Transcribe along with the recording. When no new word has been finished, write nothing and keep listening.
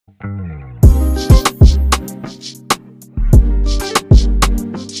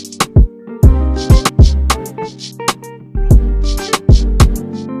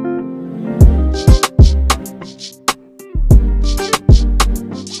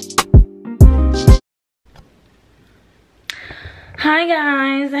Hi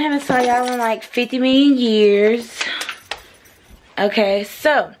guys, I haven't saw y'all in like 50 million years. Okay,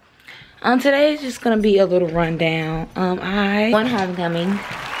 so today is just gonna be a little rundown. I won homecoming.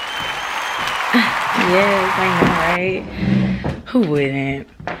 Yes, I know, right? Who wouldn't?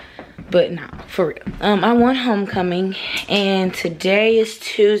 But no, for real. I won homecoming, and today is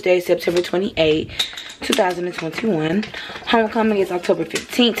Tuesday, September 28th, 2021. Homecoming is October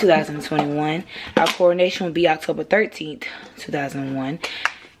 15th, 2021. Our coronation will be October 13th,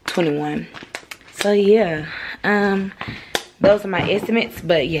 2021. So yeah, those are my estimates,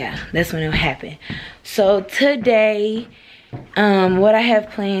 but yeah, that's when it'll happen. So today, what I have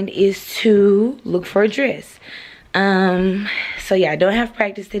planned is to look for a dress. So yeah, I don't have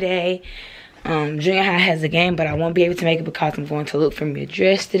practice today. Junior high has a game, but I won't be able to make it because I'm going to look for me a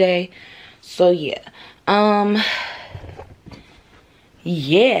dress today. So yeah.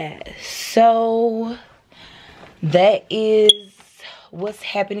 Yeah, so that is what's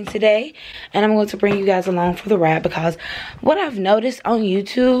happening today, and I'm going to bring you guys along for the ride, because what I've noticed on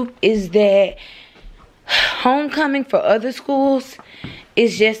YouTube is that homecoming for other schools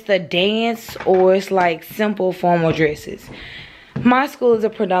is just a dance, or it's like simple formal dresses. My school is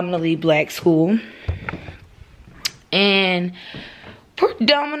a predominantly black school, and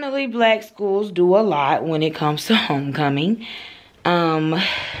predominantly black schools do a lot when it comes to homecoming.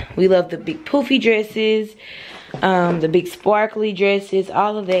 We love the big poofy dresses, the big sparkly dresses,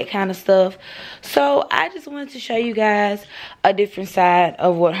 all of that kind of stuff. So I just wanted to show you guys a different side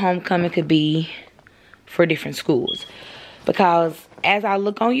of what homecoming could be for different schools. Because as I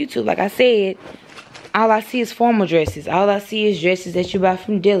look on YouTube, like I said, all I see is formal dresses. All I see is dresses that you buy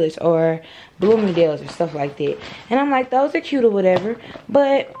from Dillard's or Bloomingdale's or stuff like that. And I'm like, those are cute or whatever,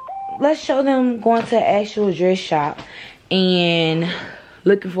 but let's show them going to an actual dress shop and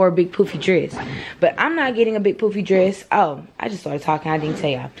looking for a big poofy dress. But I'm not getting a big poofy dress. Oh, I just started talking. I didn't tell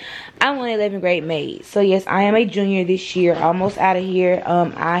y'all. I'm an 11th grade maid. So yes, I am a junior this year. Almost out of here.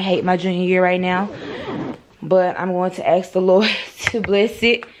 I hate my junior year right now. But I'm going to ask the Lord to bless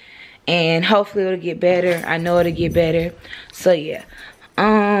it. And hopefully it'll get better. I know it'll get better. So yeah.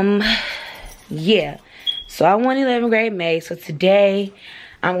 Yeah. So I won 11th grade maid. So today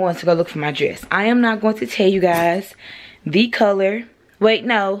I'm going to go look for my dress. I am not going to tell you guys the color. Wait,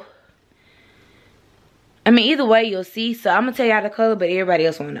 no. I mean, either way, you'll see. So I'm going to tell y'all the color, but everybody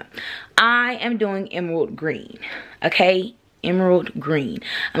else won't know. I am doing emerald green. Okay? Emerald green.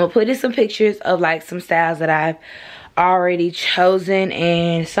 I'm going to put in some pictures of like some styles that I've already chosen.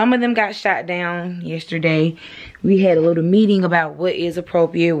 And some of them got shot down yesterday. We had a little meeting about what is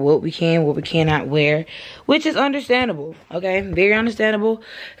appropriate, what we can, what we cannot wear. Which is understandable. Okay? Very understandable.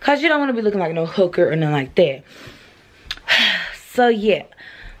 Because you don't want to be looking like no hooker or nothing like that. So yeah,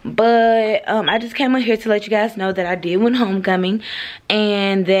 but I just came on here to let you guys know that I did win homecoming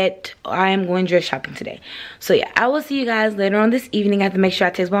and that I am going dress shopping today. So yeah, I will see you guys later on this evening. I have to make sure I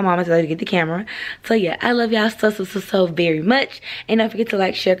text my mama to let her get the camera. So yeah, I love y'all so very much, and don't forget to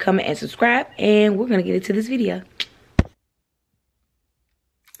like, share, comment, and subscribe, and we're gonna get into this video.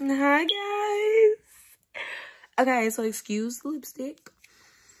 Hi guys. Okay, so excuse the lipstick.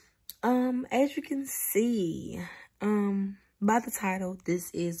 As you can see, by the title,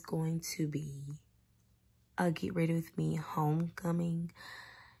 this is going to be a get ready with me homecoming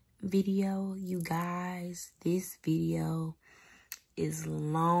video. You guys, this video is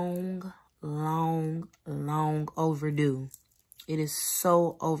long overdue. It is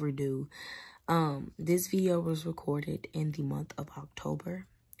so overdue. This video was recorded in the month of October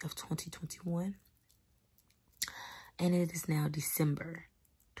of 2021, and it is now December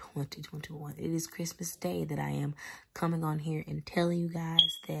 2021. It is Christmas Day that I am coming on here and telling you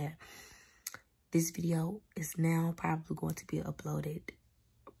guys that this video is now probably going to be uploaded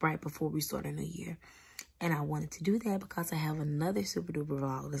right before we start a new year. And I wanted to do that because I have another super duper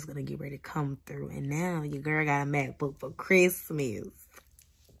vlog that's gonna get ready to come through. And now your girl got a MacBook for Christmas.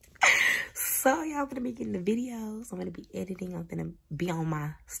 So y'all gonna be getting the videos. I'm gonna be editing. I'm gonna be on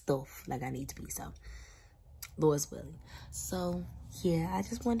my stuff like I need to be. So Lord's willing. So yeah, I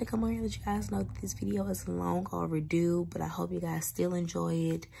just wanted to come on here and let you guys know that this video is long overdue, but I hope you guys still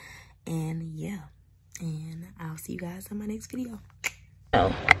enjoy it. And yeah, and I'll see you guys in my next video.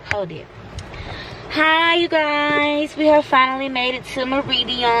 Oh, hold it. Hi you guys, we have finally made it to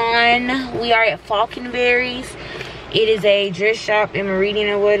Meridian. We are at Falconberry's. It is a dress shop in Meridian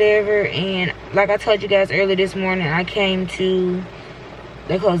or whatever, and like I told you guys earlier this morning, I came to,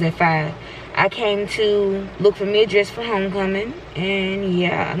 they close at 5. I came to look for me a dress for homecoming, and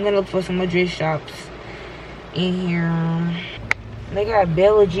yeah, I'm gonna look for some more dress shops in here. They got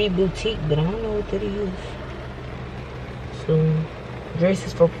Bella G Boutique, but I don't know what that is. So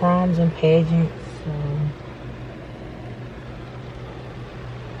dresses for proms and pageants.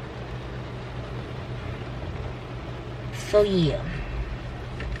 So yeah.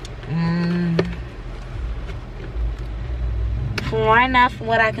 Right now, from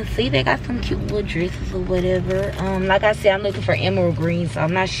what I can see, they got some cute little dresses or whatever. Like I said, I'm looking for emerald green, so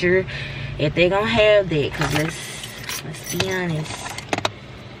I'm not sure if they're gonna have that. Cause let's be honest,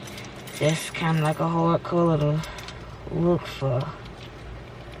 that's kind of like a hard color to look for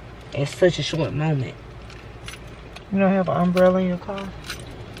at such a short moment. You don't have an umbrella in your car?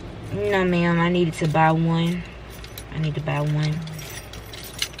 No, ma'am. I needed to buy one. I need to buy one.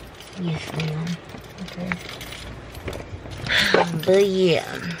 Yes, ma'am. Okay. But yeah.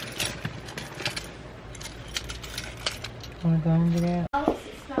 Wanna go and get out? I'll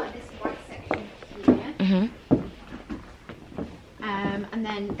start this white section here. And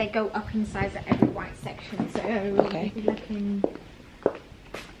then they go up in size at every white section. So okay. we'll be looking.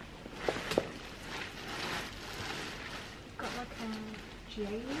 Got like a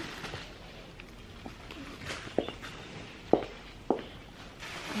jade.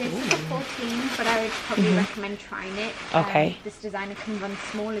 This is a 14, but I would probably recommend trying it. Okay. This designer can run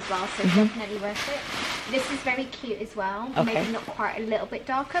small as well, so it's definitely worth it. This is very cute as well. Okay. Maybe not quite a little bit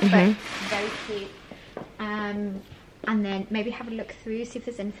darker, but very cute. And then maybe have a look through, see if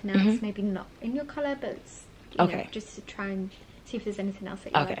there's anything else, maybe not in your colour, but you know, just to try and see if there's anything else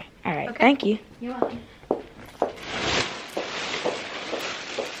that you like. All right. Okay. Thank you. You're welcome.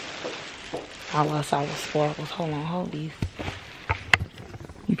 All I saw was sparkles. Hold on, hold these.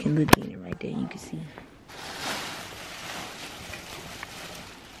 You can look in it right there. You can see.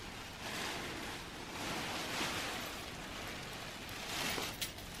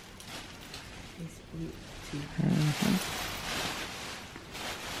 It's split too.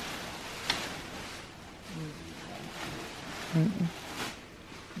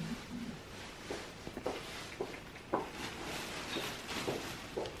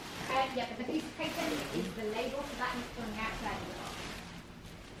 Yeah, but the piece of paper is the label, so that is on the outside of the box.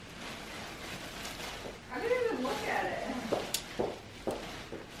 I didn't even look at it.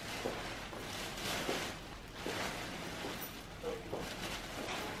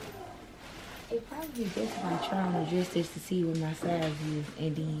 It probably just like trying to adjust this to see what my size is,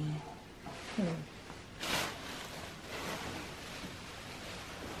 and then.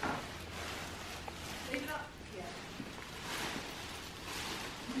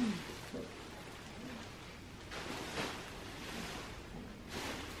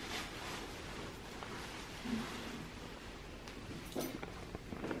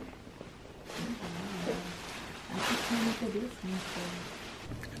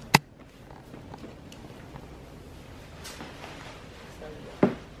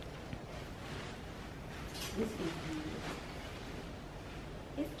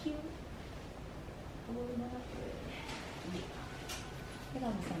 It's cute. A little more. It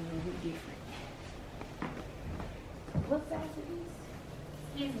almost sounds a little bit different. What size is this?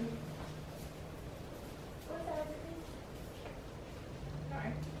 Excuse me. What size is this?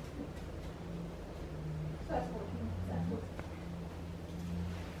 Alright. Size 14. Size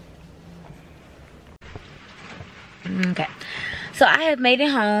 14. Okay. So I have made it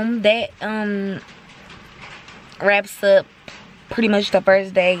home. That wraps up pretty much the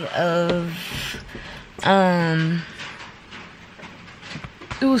first day of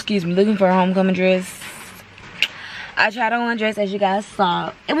excuse me, looking for a homecoming dress. I tried on one dress, as you guys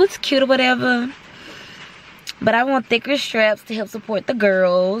saw. It was cute or whatever, but I want thicker straps to help support the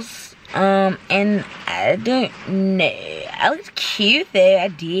girls. And I don't know, I looked cute there, I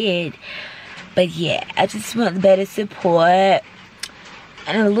did, but yeah, I just want better support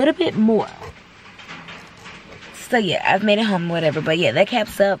and a little bit more. So yeah, I've made it home, whatever. But yeah, that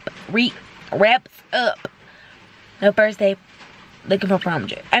wraps up the first day looking for prom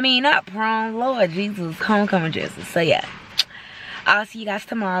dress. I mean, not prom, Lord Jesus, homecoming dresses. So yeah, I'll see you guys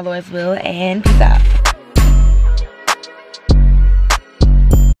tomorrow, Lord's will, and peace out.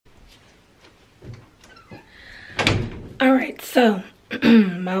 Alright, so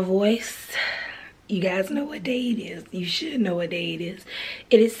my voice, you guys know what day it is. You should know what day it is.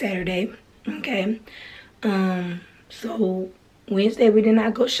 It is Saturday, okay? So Wednesday we did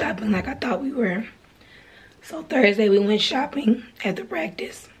not go shopping like I thought we were. So Thursday we went shopping at the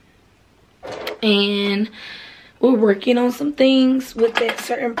practice. And we're working on some things with that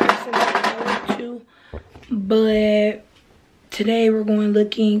certain person that I know to. But today we're going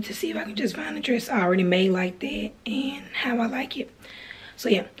looking to see if I can just find a dress I already made like that and how I like it. So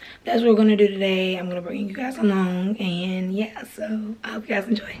yeah, that's what we're gonna do today. I'm gonna bring you guys along, and yeah, so I hope you guys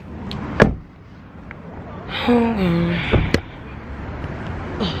enjoy.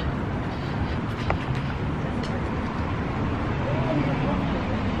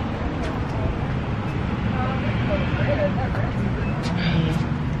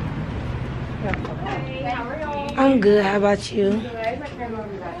 I'm good. How about you?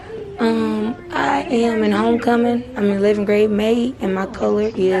 I am in homecoming. I'm in 11th grade May, and my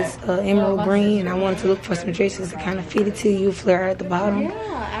color is emerald green. And I wanted to look for some dresses that kind of fit it to you, flare at the bottom. Yeah,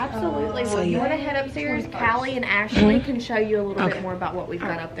 absolutely. So, Well, you yeah. want to head upstairs? Callie and Ashley can show you a little bit more about what we've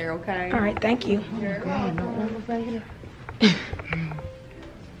got up there. Okay. All right, thank you.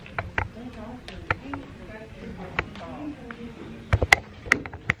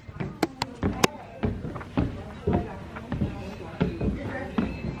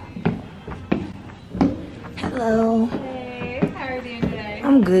 Hello. Hey, how are you doing today?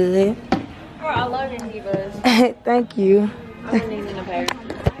 I'm good. I love your divas. Thank you. I'm needing a pair.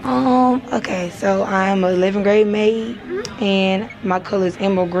 Okay, so I'm a 11th grade maid, and my color is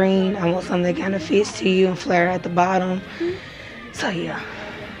emerald green. I want something that kind of fits to you and flare at the bottom. So yeah.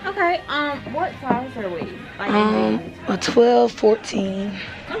 Okay. What size are we? Like A 12, 14,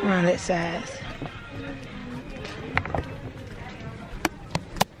 around that size.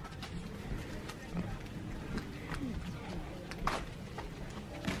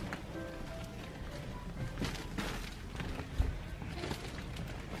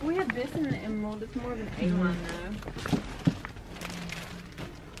 we have this in the emerald. It's more of an A-line though.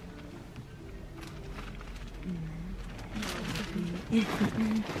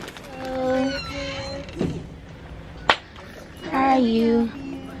 How are you?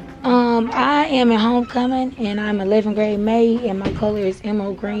 I am in homecoming, and I'm 11th grade May, and my color is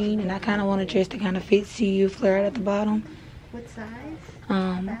emerald green, and I kind of want a dress that kind of fits to you, flare at the bottom. What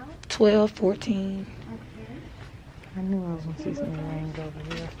size? 12, 14. I knew I was gonna see some rings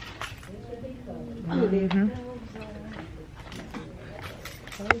over here.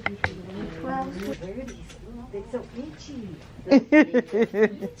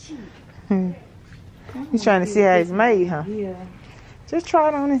 He's trying to see how it's made, huh? Yeah. Just try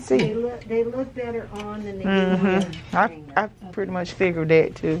it on and see. They look better on than they do I pretty much figured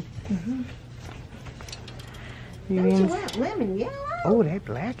that too. You Don't you in- want lemon yellow? Oh, that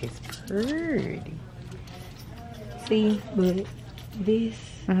black is pretty. See, but this,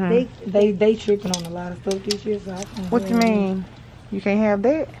 they tripping on a lot of stuff this year. So I can't What you mean? You can't have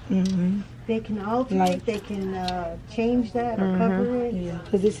that? They can alter Like- it. They can change that or cover it. Yeah,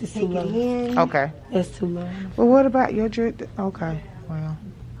 because this is too Take it low. in. Okay. That's too low. Well, what about your dress? Okay. Well.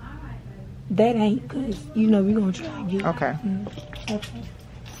 That ain't, because, you know, we're going to try and get Okay. Okay.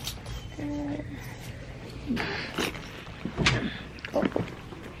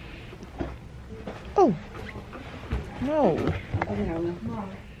 Oh. No.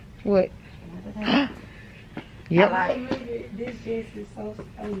 What? Yep. This dress is so,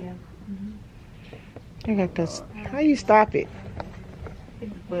 oh yeah. I got this. How you stop it?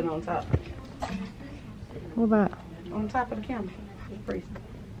 Put it on top. What about? On top of the camera. It's pretty.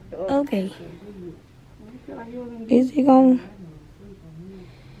 Okay. Is it going?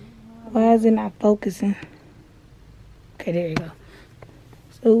 Why is it not focusing? Okay, there you go.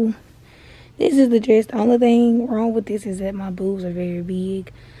 So, this is the dress. The only thing wrong with this is that my boobs are very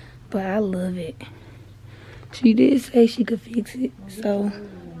big, but I love it. She did say she could fix it, so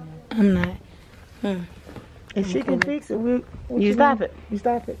I'm not. If she can fix it, you stop it. You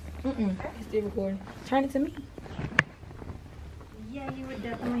stop it. It's still recording. Turn it to me. Yeah, you would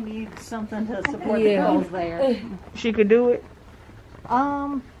definitely need something to support Yeah. the poles there. She could do it.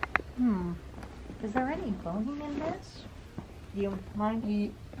 Is there any boning in this? Do you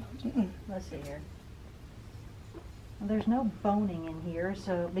mind? Let's see here. There's no boning in here,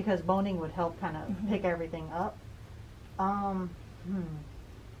 so because boning would help kind of pick everything up. Yeah,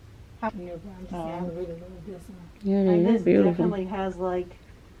 And this definitely has like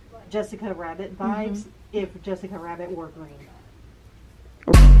Jessica Rabbit vibes if Jessica Rabbit wore green.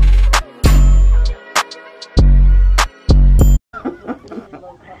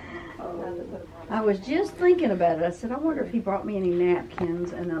 I was just thinking about it. I said, I wonder if he brought me any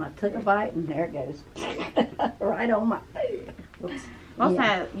napkins. And then I took a bite, and there it goes. Right on my... Oops. Most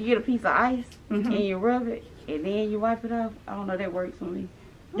times you get a piece of ice and you rub it and then you wipe it off. I don't know, that works for me.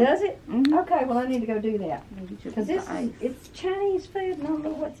 Does it? Okay, well, I need to go do that. Maybe just Because a this piece of ice. it's Chinese food, and I don't know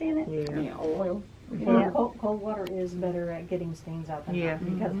what's in it. Yeah, oil. Yeah, cold water is better at getting stains out than Yeah. hot,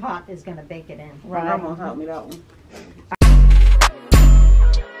 because hot is going to bake it in. My grandma taught me that one.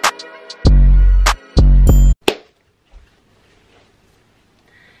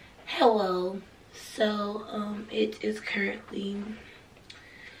 Hello. So, it is currently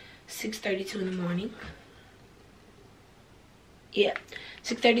 6:32 in the morning. Yeah,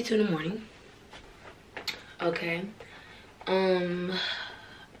 6:32 in the morning. Okay.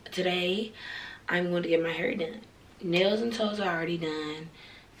 Today I'm going to get my hair done. Nails and toes are already done.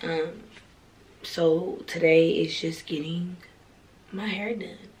 So today is just getting my hair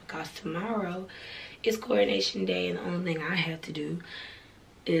done, because tomorrow is coordination day, and the only thing I have to do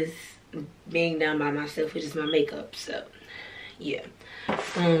is being done by myself, which is my makeup. So yeah,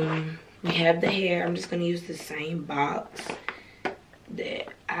 we have the hair. I'm just gonna use the same box that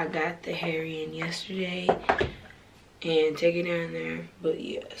I got the hair in yesterday and take it down there. But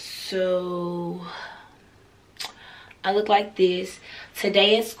yeah, so I look like this.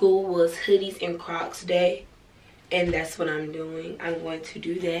 Today at school was hoodies and Crocs day, and that's what I'm doing. I'm going to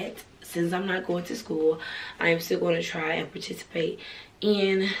do that. Since I'm not going to school, I am still going to try and participate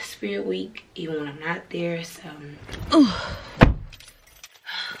in Spirit Week even when I'm not there. So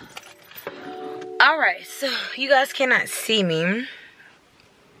alright, so you guys cannot see me,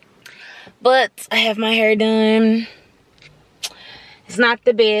 but I have my hair done. It's not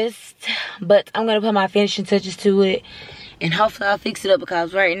the best, but I'm gonna put my finishing touches to it, and hopefully I'll fix it up,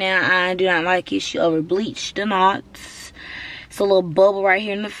 because right now I do not like it. She over bleached the knots. It's a little bubble right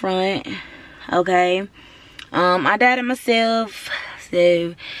here in the front. Okay, I dyed it myself,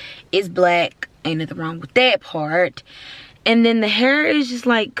 so it's black. Ain't nothing wrong with that part. And then the hair is just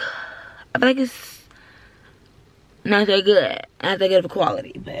like, I feel like it's not that good, not that good of a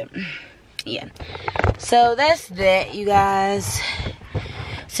quality, but yeah. So that's that, you guys.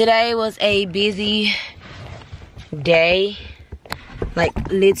 Today was a busy day, like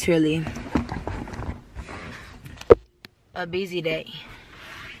literally a busy day,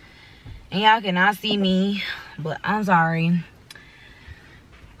 and y'all cannot see me, but I'm sorry.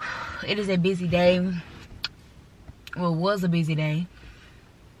 It is a busy day. Well, it was a busy day.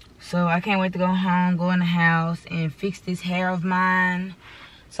 So I can't wait to go home, go in the house, and fix this hair of mine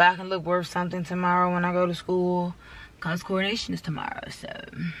so I can look worth something tomorrow when I go to school, because coordination is tomorrow. So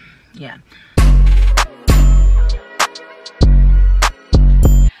yeah.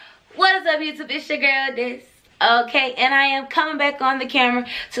 What is up, YouTube? It's your girl, Des. Okay, and I am coming back on the camera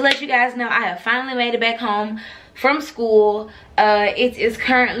to let you guys know I have finally made it back home from school. It is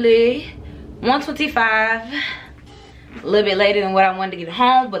currently 1:25. A little bit later than what I wanted to get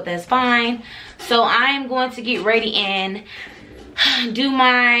home, but that's fine. So I am going to get ready and do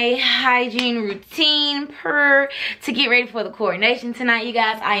my hygiene routine to get ready for the coordination tonight, you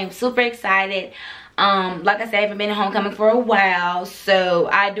guys. I am super excited. Like I said, I haven't been at homecoming for a while, so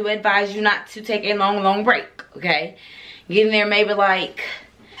I do advise you not to take a long break, okay? Get in there, maybe like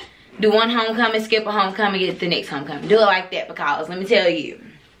do one homecoming, skip a homecoming, get the next homecoming. Do it like that, because let me tell you,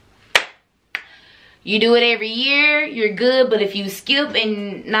 you do it every year, you're good. But if you skip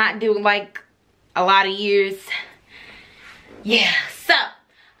and not do like a lot of years, yeah. So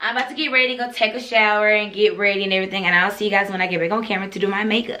I'm about to get ready, go take a shower and get ready and everything, and I'll see you guys when I get back on camera to do my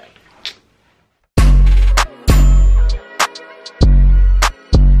makeup.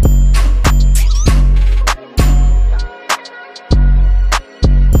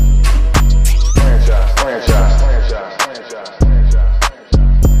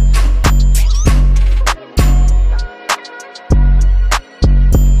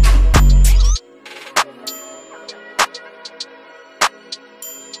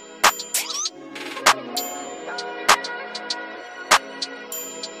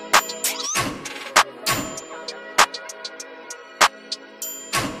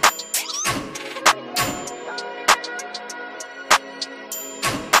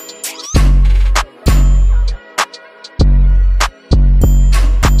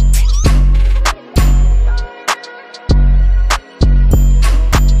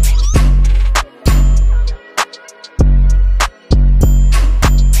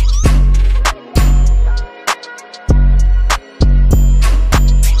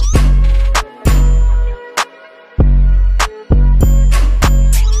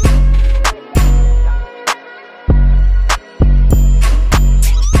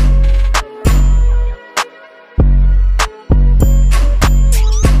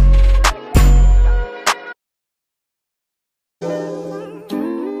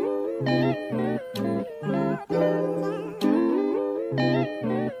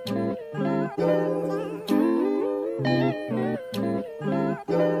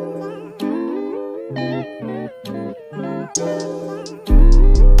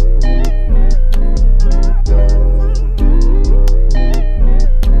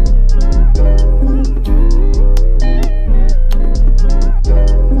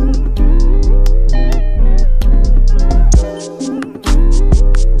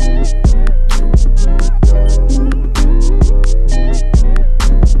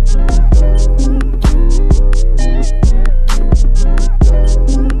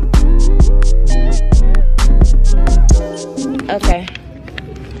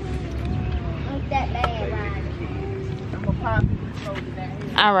 that bad, right? I'm gonna pop this over down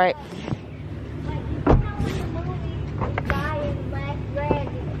here. All right.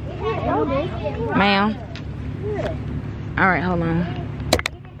 Ma'am. All right, hold on.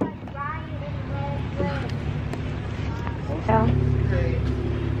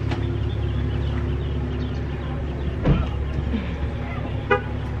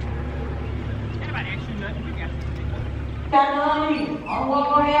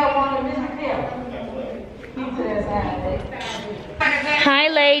 Hi,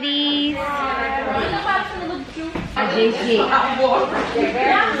 ladies.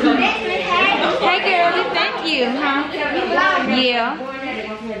 Hey, girlie, thank you. Huh?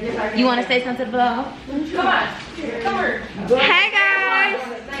 Yeah. You want to say something to the vlog? Come on. Hey, guys.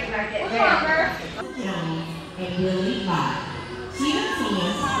 And Willie Bott. She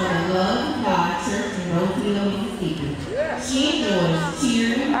attends for the love of God Church in Roseville, Mississippi. She enjoys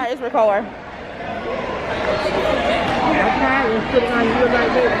cheering. All right, it's record.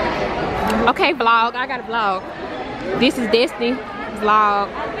 Okay, vlog. I got a vlog. This is Destiny vlog.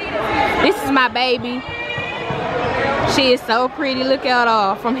 This is my baby. She is so pretty. Look at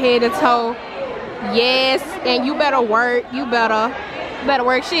her from head to toe. Yes, and you better work. You better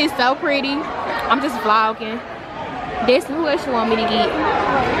work. She is so pretty. I'm just vlogging. Destiny, who else you want me to get?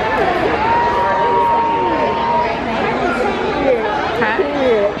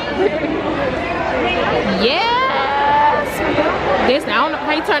 Yes. Destiny, I don't know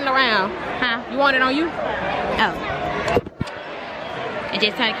how you turn it around. Huh? You want it on you? Oh. And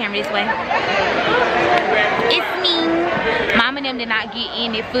just turn the camera this way. It's me. Mom and them did not get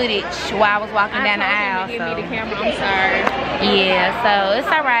any footage while I was walking down the aisle. Give so. me the camera. I'm sorry. Yeah, so it's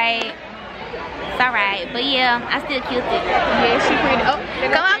alright. It's alright. But yeah, I still killed it. Yeah, she pretty. Oh,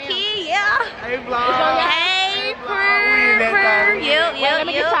 come on, kid. Yeah. Hey, vlog. Hey, purr. Yep. Let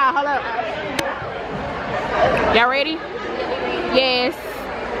me get tired. Hold up. Y'all ready? Yes.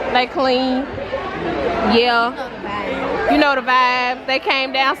 They clean. Yeah. You know the vibe. They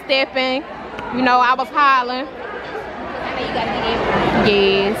came down stepping. You know, I was hollering.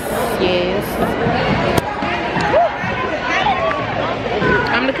 Yes.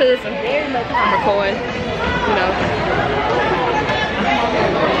 I'm the cousin. I'm recording. You know.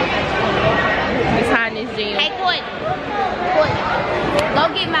 It's hot in this gym. Hey, Courtney. Go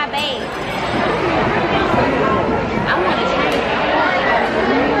get my bag. I want to change it.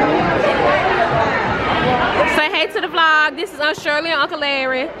 Say hey to the vlog. This is Aunt Shirley and Uncle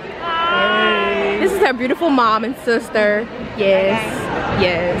Larry. Hi. This is her beautiful mom and sister. Yes.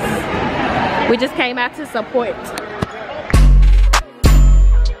 We just came out to support.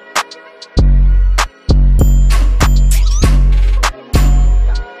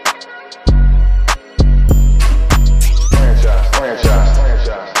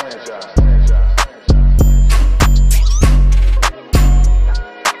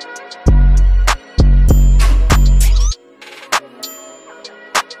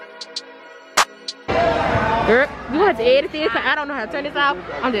 You have to edit this, I don't know how to turn this off.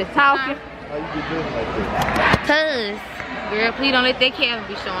 I'm just talking. Cause, girl, please don't let that camera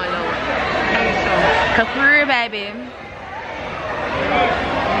be showing low. Cause for real, baby.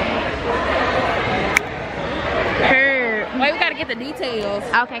 Wait, we gotta get the details.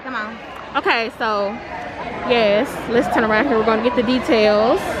 Okay, come on. Okay, so yes, let's turn around here. We're gonna get the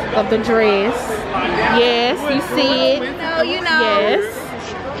details of the dress. Yes, you see it. No, you know. Yes.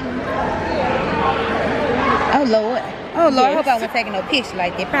 Oh Lord. Oh Lord, I Yes. hope I wasn't taking no picture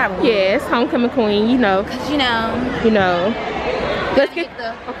like that. Probably. Yes, homecoming queen, you know. Cause you know. Let's get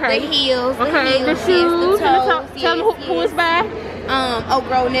the okay. heels, the Okay, heels, the shoes. yes, the toes, Tell them who is by. Oak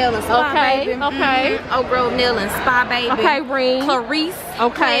Grove Nail and Spa, Okay, baby. okay. Oak Grove Nail and Spa, baby. Okay, ring. Clarice.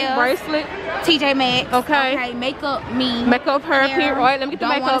 Okay, Claire's, bracelet. TJ Maxx. Okay. Makeup me. Makeup her Hair. period. All right, let me get the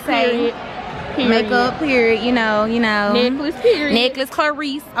Don't makeup wanna say. period. Makeup period. You know. Necklace period. Necklace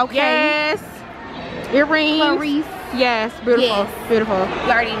Clarice. Okay. Yes. Earrings. Clarice. Yes, beautiful. Yes. Beautiful.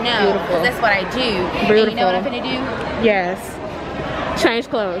 You already know. Beautiful. 'Cause that's what I do. Beautiful. And you know what I'm finna do? Yes. Change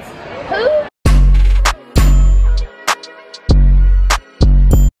clothes. Who?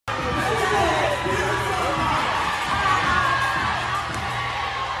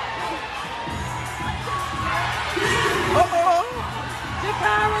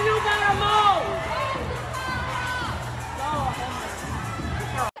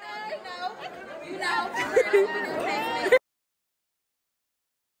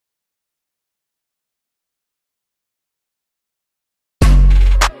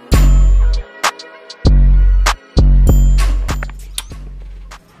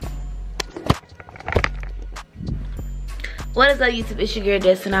 What is up, YouTube? It's your girl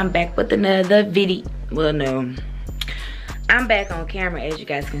Destiny. I'm back with another video. Well, no, I'm back on camera, as you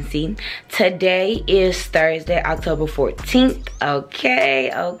guys can see. Today is Thursday, October 14th.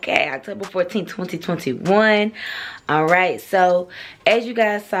 Okay, October 14th, 2021. All right, so as you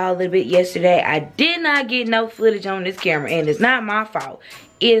guys saw a little bit yesterday, I did not get no footage on this camera, and it's not my fault.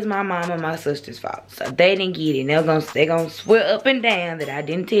 It is my mom and my sister's fault. So they didn't get it. They're gonna swear up and down that I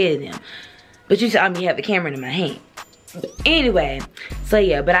didn't tell them. But you saw me have the camera in my hand. Anyway, so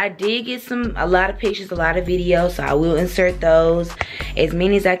yeah, but I did get a lot of pictures, a lot of videos, so I will insert those as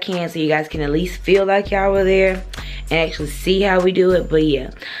many as I can so you guys can at least feel like y'all were there and actually see how we do it. But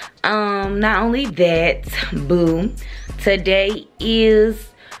yeah, not only that, boom, today is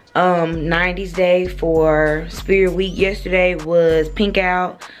 90s day for Spirit Week. Yesterday was Pink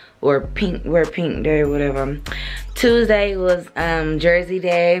Out, or Wear Pink Day, whatever. Tuesday was Jersey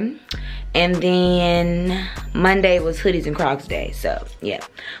Day. And then Monday was Hoodies and Crocs Day. So yeah,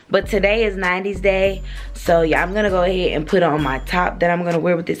 but today is 90s day. So yeah, I'm gonna go ahead and put on my top that I'm gonna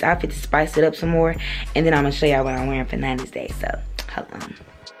wear with this outfit to spice it up some more, and then I'm gonna show y'all what I'm wearing for 90s day. So hold on.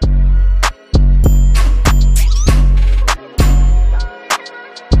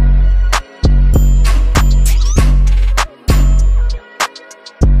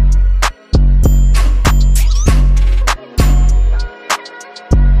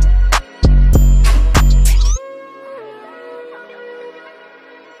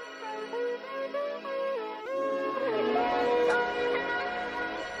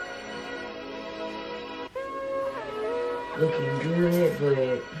 Looking good,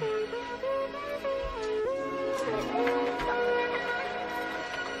 but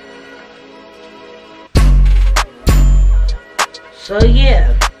so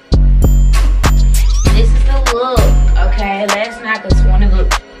yeah, this is the look. Okay, last night this one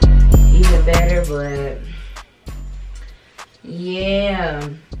looked even better, but yeah,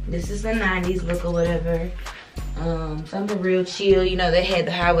 this is the 90s look or whatever. Something real chill. You know, they had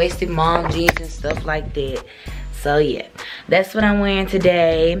the high-waisted mom jeans and stuff like that. So yeah, that's what I'm wearing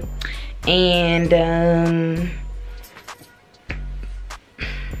today. And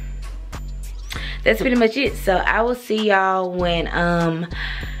that's pretty much it. So I will see y'all when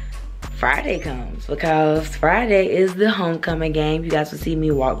Friday comes, because Friday is the homecoming game. You guys will see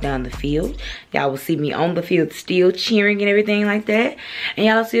me walk down the field. Y'all will see me on the field still cheering and everything like that. And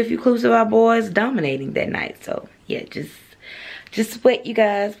y'all see a few clips of our boys dominating that night. So yeah, just wait, you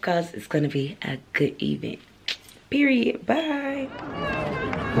guys, because it's gonna be a good event. Period. Bye.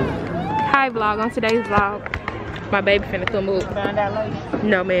 Hi vlog. On today's vlog, my baby finna come up. Find out later.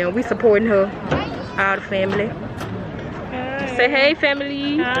 No man, we supporting her. All the family. Hi. Say hey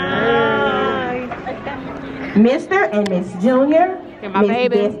family. Hi. Mr. and Miss Junior, And my Miss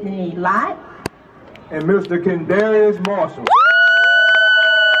baby. Destiny Lott, and Mr. Kendarius Marshall.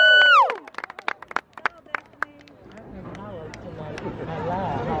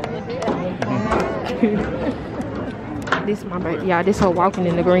 This is my baby. Yeah, this her walking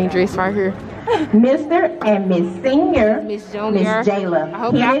in the green dress right here. Mr. and Miss Senior, Miss Junior. Miss Jayla I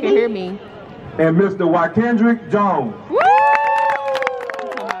hope y'all can hear me. And Mr. Wakendrick Jones. Woo!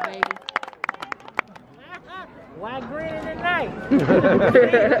 My baby. Why grinning tonight?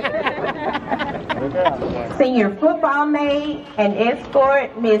 Senior football maid and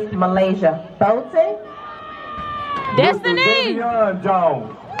escort, Miss Malaysia Bolton, Destiny. Mr. Vivian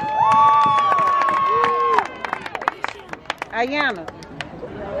Jones. Ayana.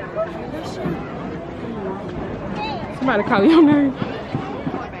 Somebody call your name.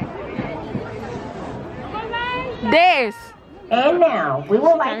 Des. And now, we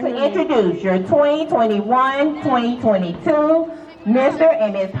would like to introduce your 2021-2022 Mr.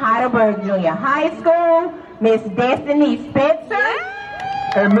 and Miss Heidelberg Junior High School, Miss Destiny Spencer,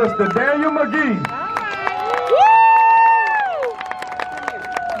 And Mr. Daniel McGee.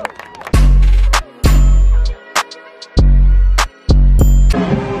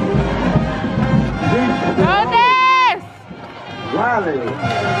 Riley.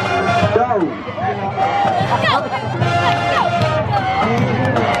 Joe.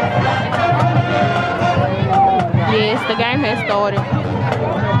 Yes, the game has started.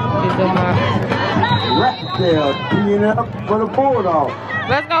 Rackdale teeing up for the Bulldogs.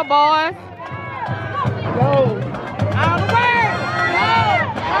 Let's go, boys. Go. All the way.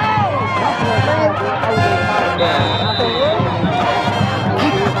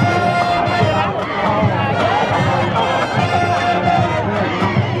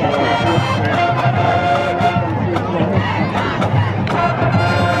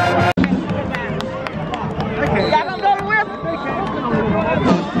 Y'all gonna go to River?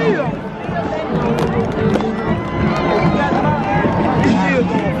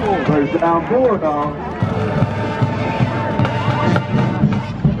 down Bulldog.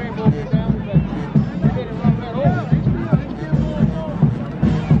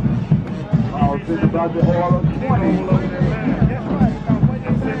 I was thinking about the oil of 20.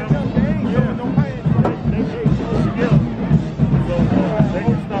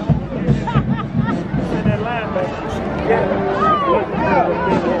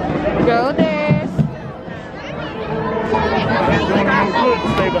 Go there.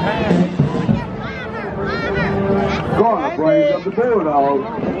 Garner brings up the Bulldogs.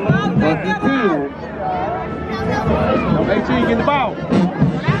 That's the 10. Make sure you get the ball.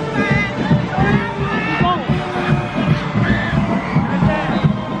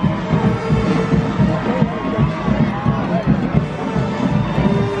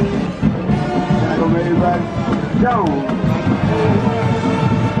 So maybe by Jones.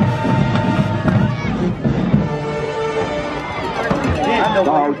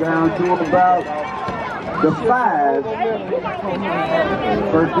 Ball down to about the 5.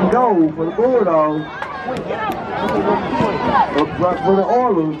 First and goal for the Bulldogs. Up front for the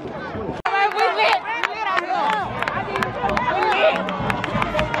Oilers.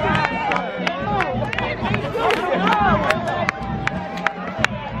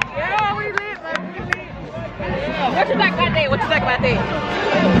 What you think about that? What you think about that?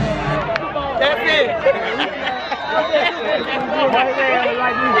 That's it.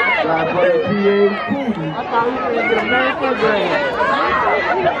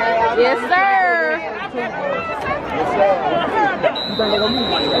 Yes, sir.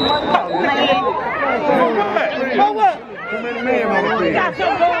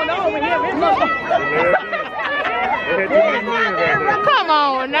 Come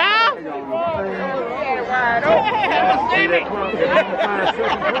on now.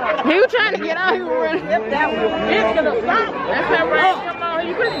 He was trying to get out. He was running. That's that right. Come on,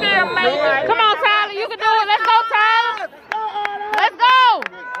 you can still make it. Come on, Tyler, you can do it. Let's go, Tyler. Let's go.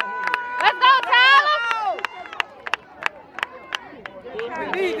 Let's go, Tyler.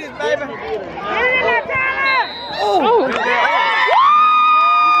 We need this, baby. Get it in, Tyler. Oh. Let's go.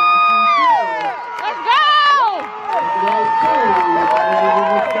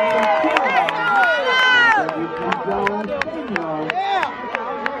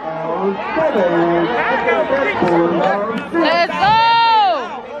 Let's go!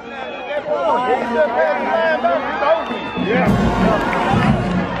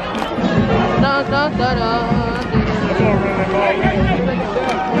 Dun, dun, dun, dun.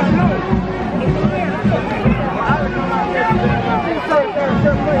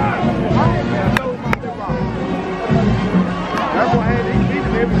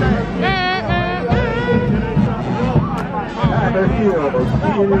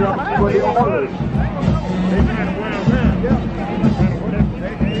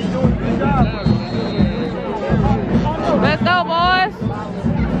 Let's go, boys.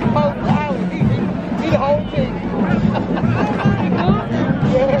 Be the whole team.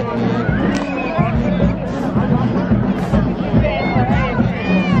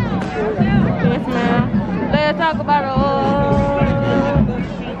 Yes, ma'am. Let's talk about it.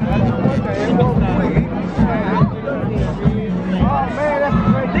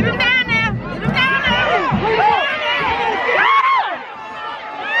 Leave him down there. Leave him down there.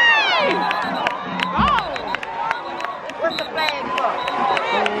 What's the flag for?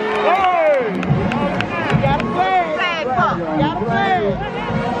 Hey! You got a flag. Flag for? You got a flag.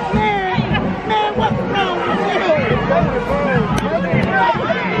 Man, what's wrong with you?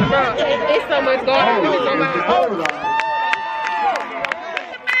 It's so much going on. It's so much.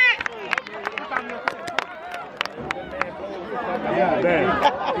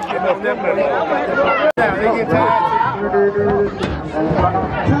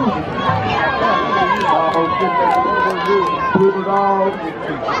 Bulldog,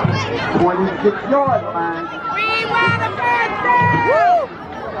 26-yard line. We want a first down.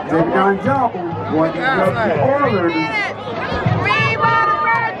 Take down Jones. One to the Oilers. We want a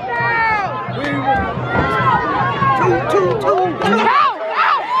first down. Two. Go.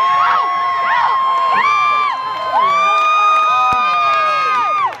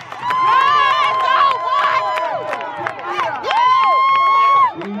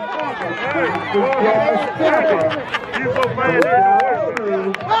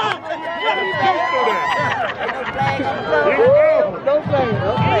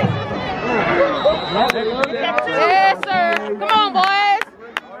 Yes, sir. Come on, boys.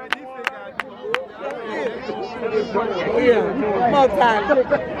 Come on, time.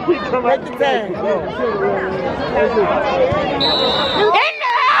 Make the time. In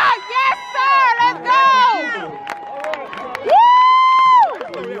the house. Yes, sir. Let's go.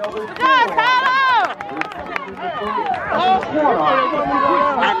 Woo!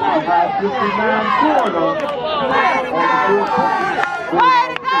 Florida. Way to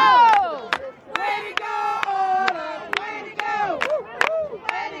go! Way to go, Orla! Way to go!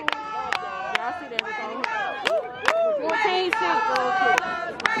 Way to go! Y'all see that?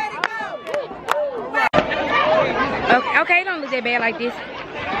 14-6. Okay, don't look that bad like this.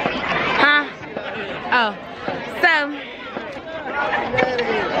 Huh? Oh. So.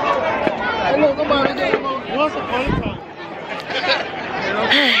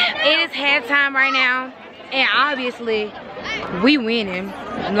 It is halftime right now. And obviously, we winning.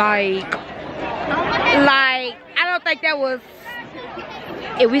 Like, I don't think that was.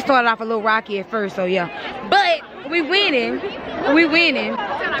 We started off a little rocky at first, so yeah. But we winning. We winning.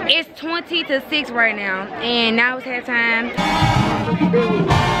 It's 20-6 right now, and now it's halftime.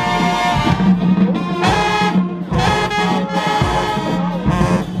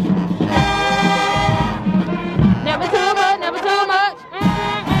 Never too much, never too much.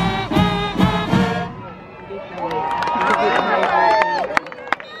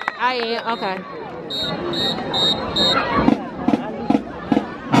 I am, okay.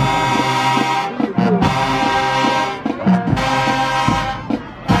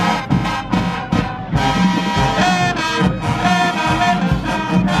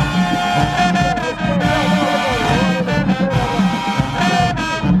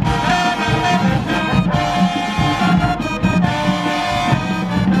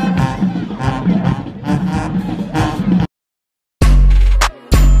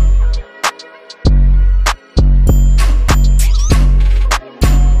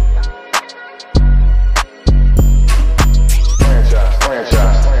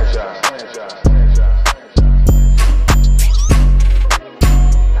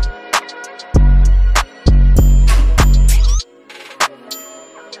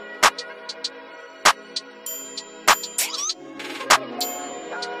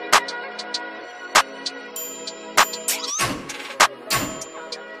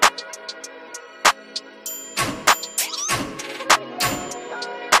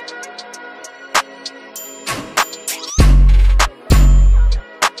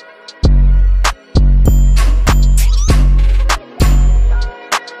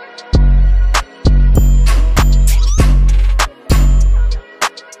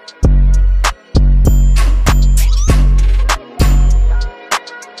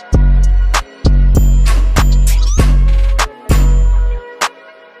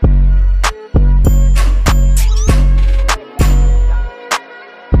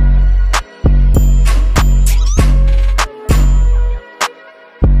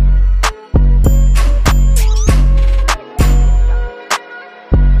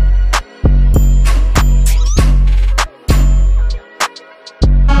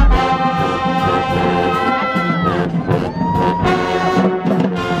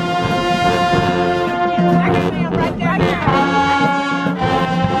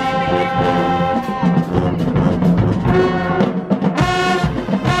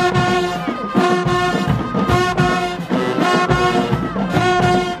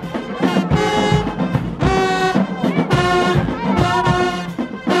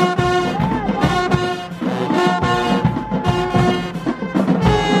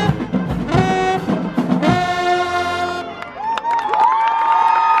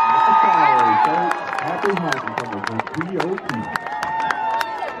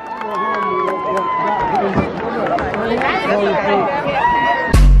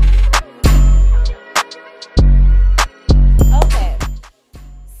 Okay,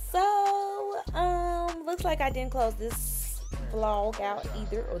 so looks like I didn't close this vlog out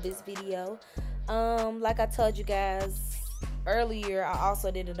either, or this video. Like I told you guys earlier, I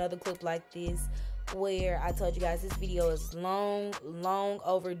also did another clip like this where I told you guys this video is long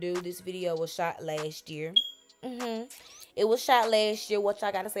overdue. This video was shot last year. It was shot last year. What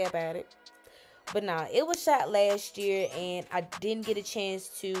y'all gotta say about it? But nah, it was shot last year and I didn't get a chance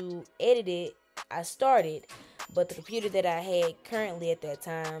to edit it. I started, but the computer that I had currently at that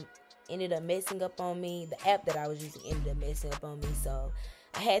time ended up messing up on me. The app that I was using ended up messing up on me, so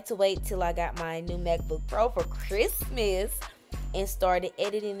I had to wait till I got my new MacBook Pro for Christmas and started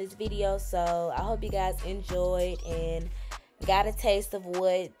editing this video. So I hope you guys enjoyed and got a taste of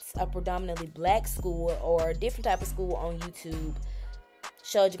what a predominantly black school or a different type of school on YouTube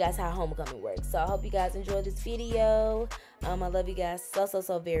showed you guys how homecoming works. So I hope you guys enjoyed this video. I love you guys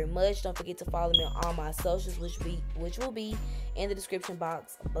so very much. Don't forget to follow me on all my socials, which will be in the description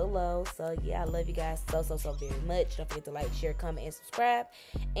box below. So yeah, I love you guys so very much. Don't forget to like, share, comment, and subscribe.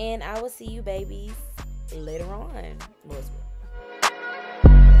 And I will see you babies later on.